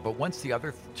anymore. But once the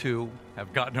other two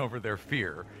have gotten over their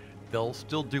fear, they'll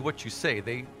still do what you say.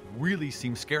 They really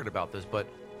seem scared about this, but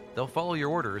they'll follow your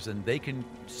orders, and they can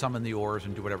summon the oars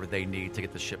and do whatever they need to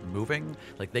get the ship moving.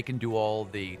 Like, they can do all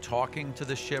the talking to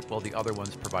the ship while the other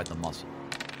ones provide the muscle.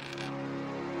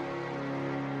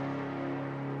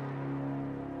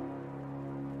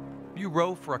 You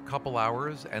row for a couple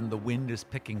hours, and the wind is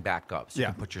picking back up, so you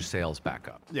can put your sails back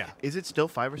up. Yeah. Is it still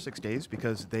 5 or 6 days?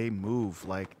 Because they move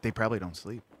like they probably don't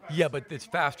sleep. Yeah, but it's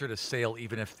faster to sail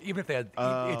even if they had.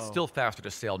 It's still faster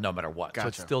to sail no matter what. So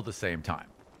it's Gotcha. still the same time.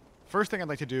 First thing I'd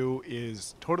like to do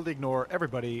is totally ignore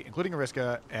everybody, including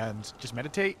Ariska, and just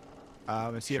meditate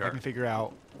and see if I Sure. can figure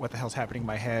out what the hell's happening in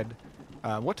my head.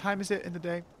 What time is it in the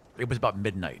day? It was about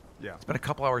midnight. Yeah. It's been a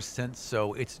couple hours since,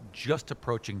 so it's just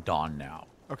approaching dawn now.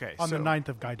 Okay. On so the 9th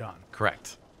of Gaidon.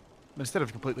 Correct. instead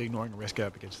of completely ignoring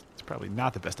Ariska, because it's probably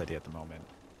not the best idea at the moment,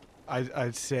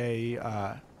 I'd say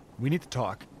we need to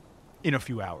talk in a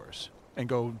few hours and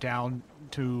go down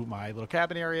to my little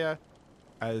cabin area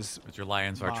as your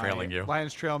lions are my trailing you.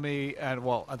 Lions trail me, and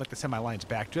well, I'd like to send my lions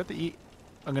back. Do you have to eat?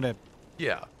 I'm gonna.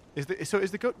 Yeah. Is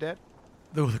the goat dead?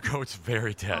 The goat's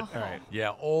very dead. All right. Yeah,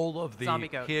 all of the Zombie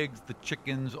goat. pigs, the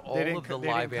chickens, all didn't of the they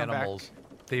didn't live come back. animals,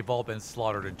 they've all been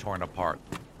slaughtered and torn apart.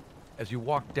 As you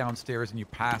walk downstairs and you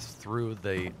pass through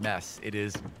the mess, it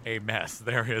is a mess.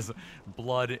 There is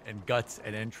blood and guts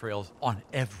and entrails on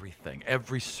everything,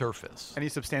 every surface. Any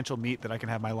substantial meat that I can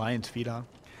have my lions feed on?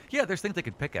 Yeah, there's things they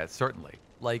can pick at, certainly.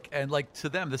 Like to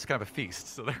them, this is kind of a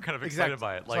feast, so they're kind of excited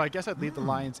by it. So I guess I'd leave the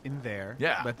lions in there.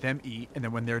 Yeah. Let them eat, and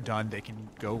then when they're done, they can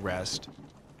go rest.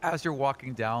 As you're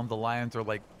walking down, the lions are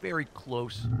very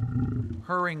close,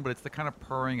 purring, but it's the kind of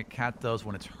purring a cat does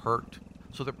when it's hurt.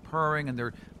 So they're purring and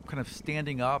they're kind of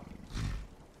standing up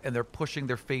and they're pushing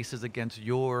their faces against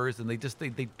yours, and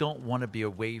they don't want to be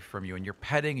away from you, and you're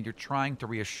petting and you're trying to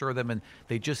reassure them, and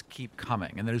they just keep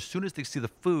coming. And then as soon as they see the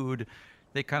food,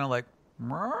 they kind of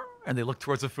 "Meow," and they look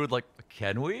towards the food like,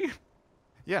 can we?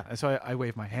 Yeah, and so I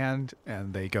wave my hand,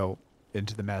 and they go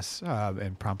into the mess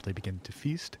and promptly begin to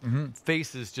feast.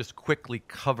 Faces just quickly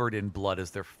covered in blood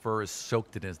as their fur is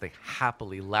soaked in as they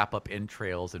happily lap up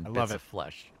entrails and love bits it. of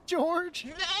flesh. George!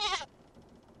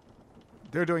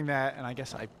 They're doing that, and I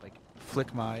guess I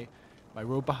flick my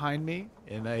robe behind me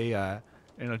in a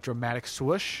dramatic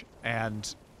swoosh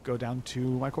and go down to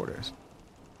my quarters.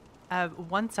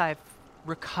 Once I've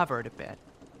recovered a bit,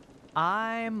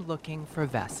 I'm looking for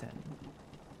Vesson.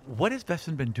 What has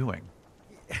Vesson been doing?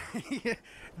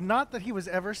 Not that he was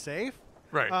ever safe,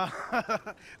 Right.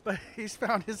 but he's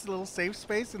found his little safe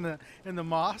space in the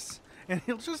moss, and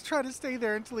he'll just try to stay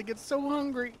there until he gets so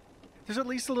hungry. There's at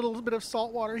least a little bit of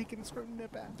salt water he can sort of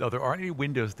nip at. No, there aren't any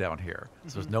windows down here,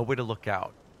 so there's no way to look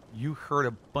out. You heard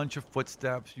a bunch of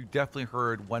footsteps. You definitely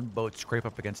heard one boat scrape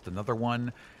up against another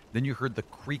one. Then you heard the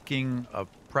creaking of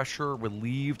pressure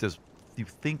relieved as you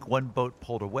think one boat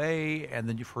pulled away, and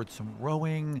then you've heard some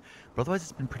rowing. But otherwise,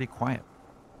 it's been pretty quiet.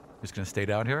 Just going to stay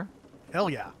down here? Hell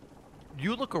yeah.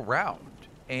 You look around,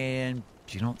 and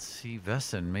you don't see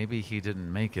Vesson. Maybe he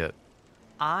didn't make it.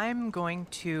 I'm going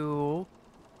to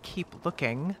keep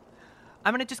looking.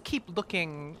 I'm going to just keep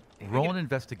looking. Roll an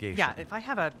investigation. Yeah, if I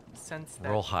have a sense that...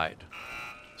 Roll hide.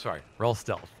 Sorry, roll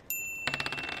stealth.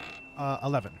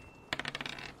 11.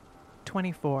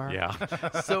 24.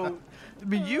 Yeah. So, I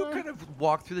mean, you kind of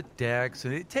walk through the decks,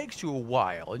 and it takes you a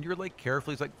while, and you're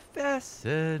carefully, it's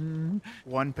Vesson.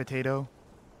 One potato,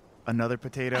 another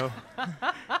potato,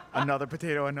 another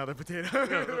potato, another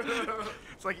potato.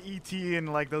 It's like E.T. and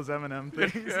those M&M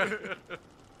things.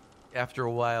 After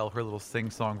a while, her little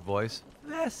sing-song voice,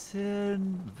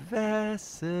 Vesson,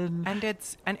 Vesson.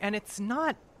 And it's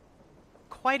not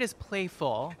quite as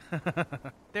playful.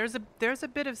 There's a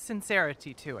bit of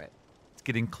sincerity to it. It's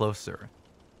getting closer.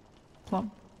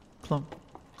 Clump, clump,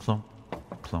 clump,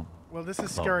 clump. Well, this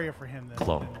is Clump. scarier for him than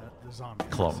Clump. the zombie.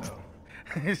 Clump. So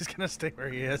he's going to stay where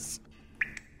he is.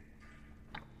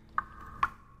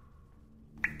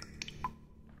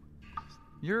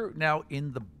 You're now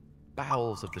in the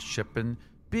bowels of the ship, and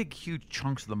big, huge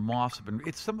chunks of the moss have been.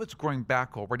 Some of it's growing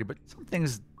back already, but some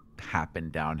things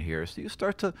happen down here. So you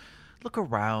start to look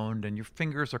around, and your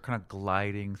fingers are kind of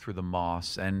gliding through the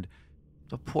moss, and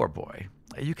the poor boy.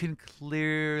 You can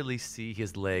clearly see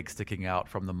his legs sticking out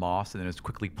from the moss, and then it's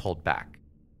quickly pulled back.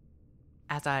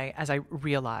 As I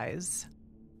realize,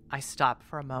 I stop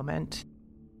for a moment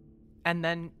and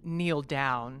then kneel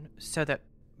down so that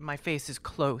my face is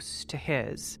close to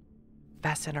his.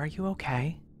 Vesson, are you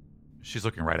okay? She's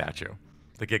looking right at you.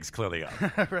 The gig's clearly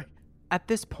up. Right. At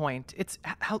this point, it's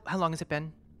how long has it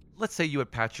been? Let's say you had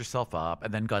patched yourself up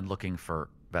and then gone looking for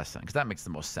best thing because that makes the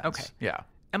most sense. Okay. Yeah.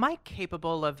 Am I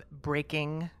capable of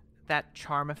breaking that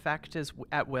charm effect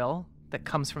at will that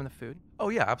comes from the food? Oh,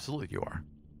 yeah, absolutely you are.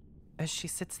 As she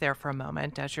sits there for a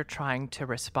moment, as you're trying to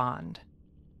respond,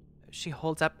 she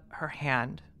holds up her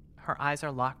hand. Her eyes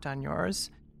are locked on yours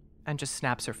and just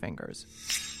snaps her fingers.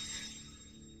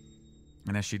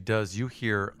 And as she does, you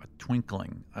hear a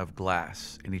twinkling of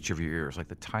glass in each of your ears, like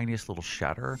the tiniest little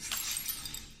shatter.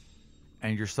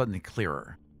 And you're suddenly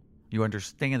clearer. You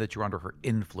understand that you're under her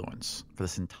influence for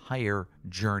this entire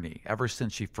journey, ever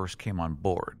since she first came on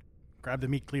board. Grab the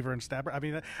meat cleaver and stab her. I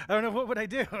mean, I don't know. What would I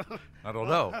do? I don't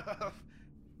know.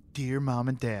 Dear Mom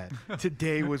and Dad,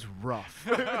 today was rough.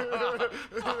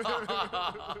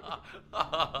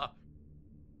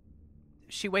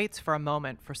 She waits for a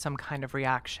moment for some kind of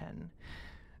reaction,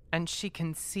 and she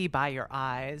can see by your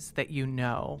eyes that you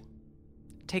know.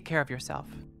 Take care of yourself.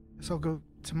 So I'll go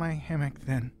to my hammock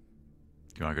then.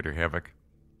 You want to go to your hammock?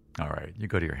 All right, you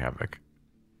go to your hammock.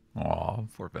 Aw,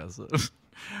 poor Bessa.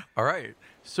 All right,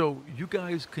 so you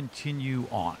guys continue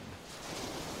on.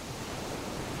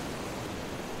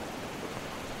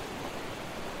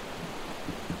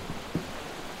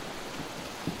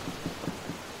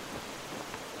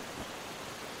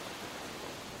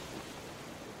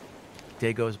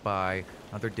 Day goes by,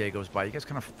 another day goes by. You guys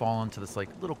kind of fall into this like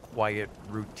little quiet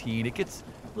routine. It gets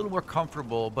a little more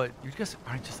comfortable, but you guys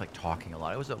aren't just like talking a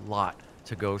lot. It was a lot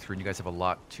to go through, and you guys have a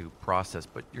lot to process,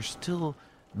 but you're still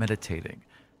meditating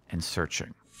and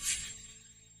searching.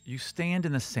 You stand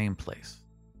in the same place.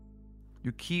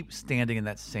 You keep standing in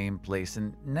that same place,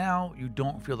 and now you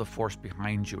don't feel the force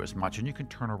behind you as much, and you can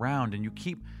turn around and you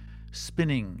keep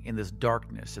spinning in this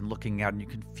darkness and looking out, and you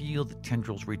can feel the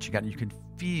tendrils reaching out, and you can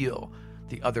feel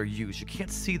the other yous. You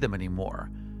can't see them anymore,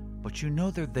 but you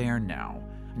know they're there now,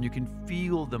 and you can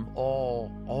feel them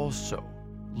all also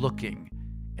looking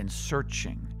and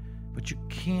searching, but you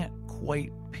can't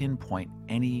quite pinpoint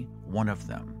any one of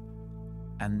them.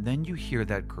 And then you hear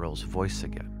that girl's voice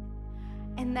again.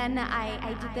 And then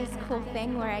I did this cool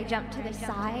thing where I jumped to the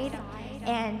side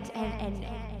and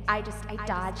I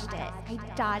dodged it. I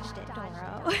dodged it,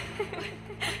 Doro.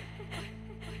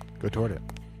 Go toward it.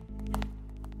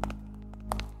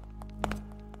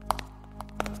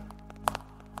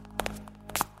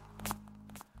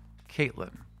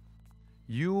 Caitlin,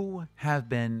 you have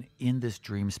been in this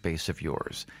dream space of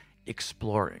yours,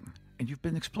 exploring. And you've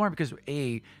been exploring because,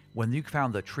 A, when you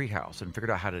found the treehouse and figured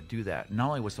out how to do that, not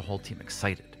only was the whole team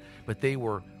excited, but they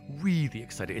were really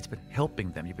excited. It's been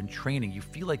helping them. You've been training. You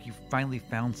feel like you finally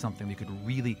found something you could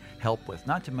really help with,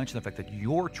 not to mention the fact that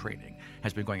your training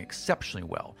has been going exceptionally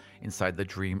well inside the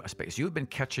dream space. You've been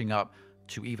catching up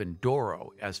to even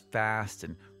Doro as fast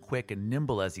and quick and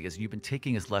nimble as he is. You've been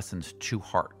taking his lessons to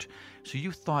heart. So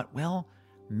you thought, well,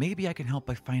 maybe I can help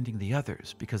by finding the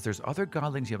others, because there's other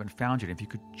godlings you haven't found yet. If you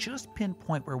could just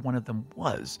pinpoint where one of them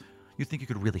was, you think you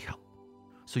could really help.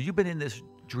 So you've been in this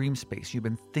dream space, you've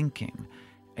been thinking,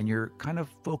 and you're kind of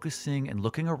focusing and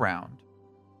looking around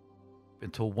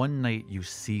until one night you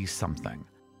see something.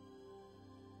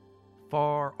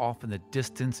 Far off in the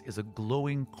distance is a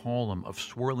glowing column of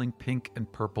swirling pink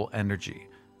and purple energy.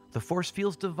 The force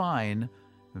feels divine,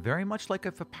 very much like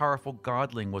if a powerful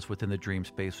godling was within the dream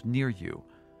space near you.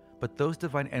 But those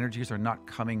divine energies are not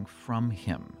coming from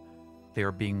him. They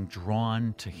are being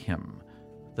drawn to him.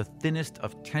 The thinnest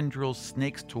of tendrils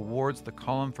snakes towards the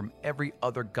column from every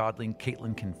other godling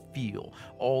Caitlin can feel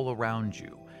all around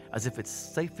you, as if it's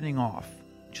siphoning off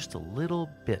just a little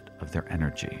bit of their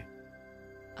energy.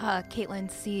 Caitlin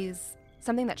sees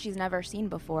something that she's never seen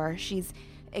before. She's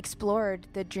explored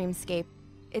the dreamscape.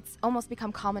 It's almost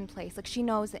become commonplace. Like, she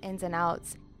knows the ins and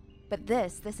outs. But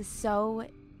this is so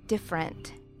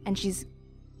different. And she's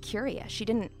curious. She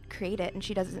didn't create it, and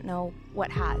she doesn't know what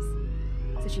has.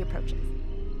 So she approaches.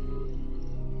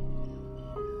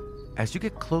 As you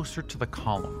get closer to the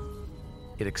column,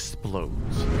 it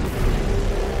explodes.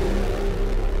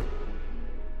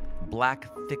 Black,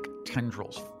 thick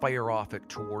tendrils fire off it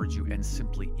towards you and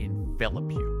simply envelop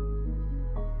you.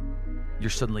 You're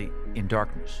suddenly in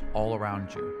darkness all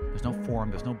around you. There's no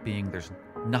form, there's no being, there's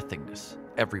nothingness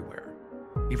everywhere.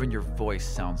 Even your voice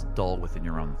sounds dull within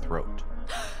your own throat.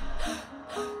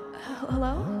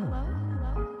 Hello?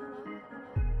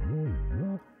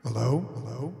 Hello?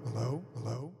 Hello? Hello?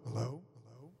 Hello? Hello?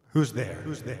 Who's there?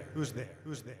 Who's there? Who's there?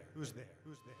 Who's there? Who's there?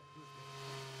 Who's there?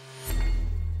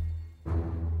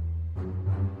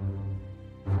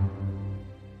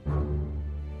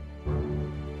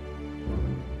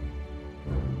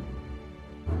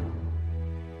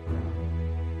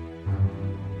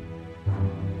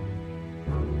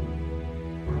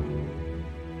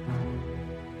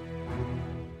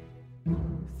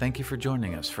 Thank you for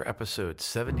joining us for episode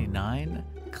 79,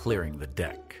 Clearing the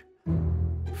Deck.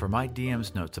 For my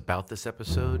DM's notes about this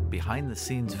episode,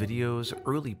 behind-the-scenes videos,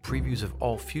 early previews of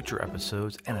all future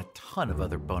episodes, and a ton of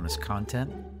other bonus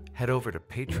content, head over to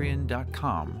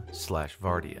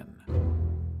patreon.com/Vardian.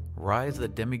 Rise of the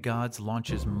Demigods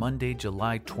launches Monday,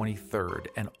 July 23rd,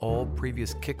 and all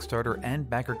previous Kickstarter and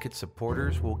BackerKit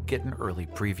supporters will get an early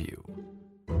preview.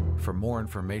 For more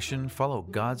information, follow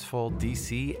Godsfall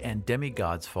DC and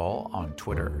Demigodsfall on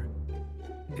Twitter.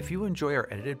 If you enjoy our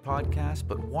edited podcast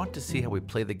but want to see how we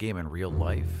play the game in real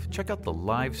life, check out the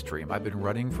live stream I've been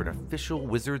running for an official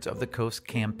Wizards of the Coast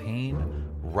campaign,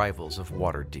 Rivals of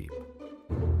Waterdeep.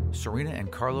 Serena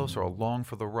and Carlos are along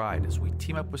for the ride as we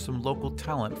team up with some local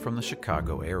talent from the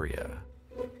Chicago area.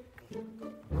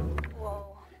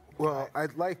 Whoa. Well,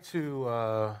 I'd like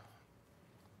to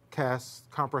cast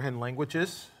Comprehend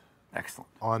Languages. Excellent.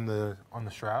 On the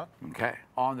Shroud. Okay.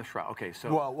 On the Shroud. Okay, so...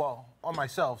 Well, on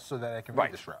myself so that I can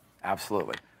read the Shroud.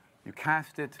 Absolutely. You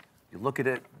cast it, you look at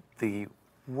it, the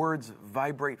words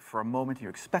vibrate for a moment, you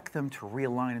expect them to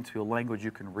realign into a language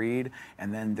you can read,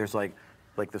 and then there's like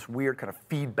this weird kind of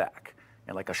feedback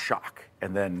and like a shock,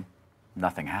 and then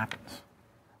nothing happens.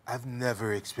 I've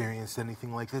never experienced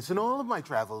anything like this in all of my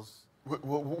travels.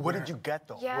 What did you get,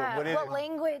 though? Yeah, what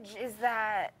language is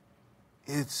that?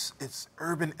 It's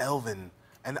Urban Elven,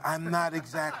 and I'm not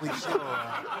exactly sure.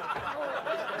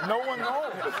 No one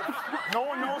knows. No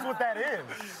one knows what that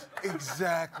is.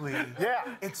 Exactly.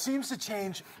 Yeah. It seems to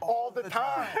change all the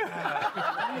time.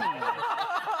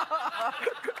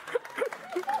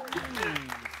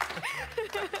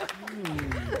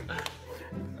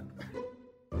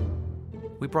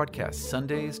 We broadcast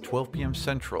Sundays, 12 p.m.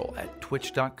 Central at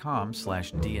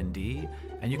twitch.com/DND,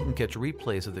 and you can catch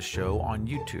replays of the show on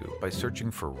YouTube by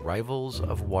searching for Rivals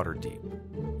of Waterdeep.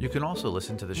 You can also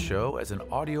listen to the show as an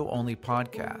audio-only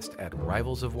podcast at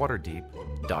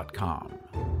rivalsofwaterdeep.com.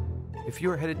 If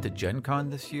you're headed to Gen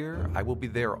Con this year, I will be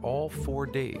there all 4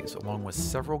 days, along with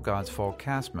several Godsfall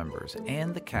cast members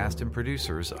and the cast and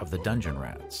producers of the Dungeon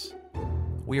Rats.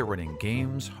 We are running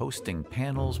games, hosting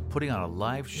panels, putting on a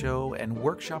live show, and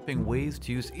workshopping ways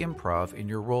to use improv in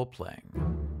your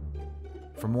role-playing.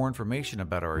 For more information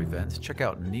about our events, check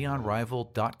out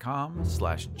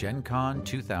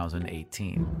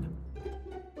neonrival.com/GenCon2018.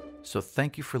 So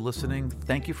thank you for listening,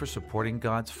 thank you for supporting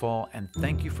Godsfall, and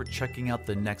thank you for checking out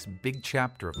the next big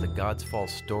chapter of the Godsfall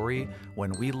story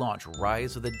when we launch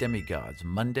Rise of the Demigods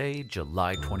Monday,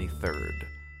 July 23rd.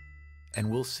 And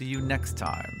we'll see you next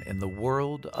time in the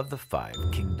world of the Five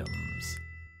Kingdoms.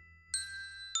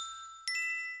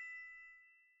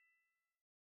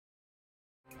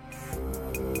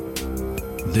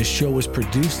 This show was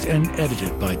produced and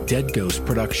edited by Dead Ghost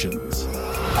Productions.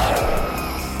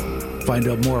 Find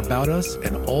out more about us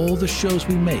and all the shows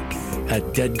we make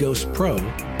at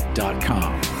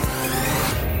deadghostpro.com.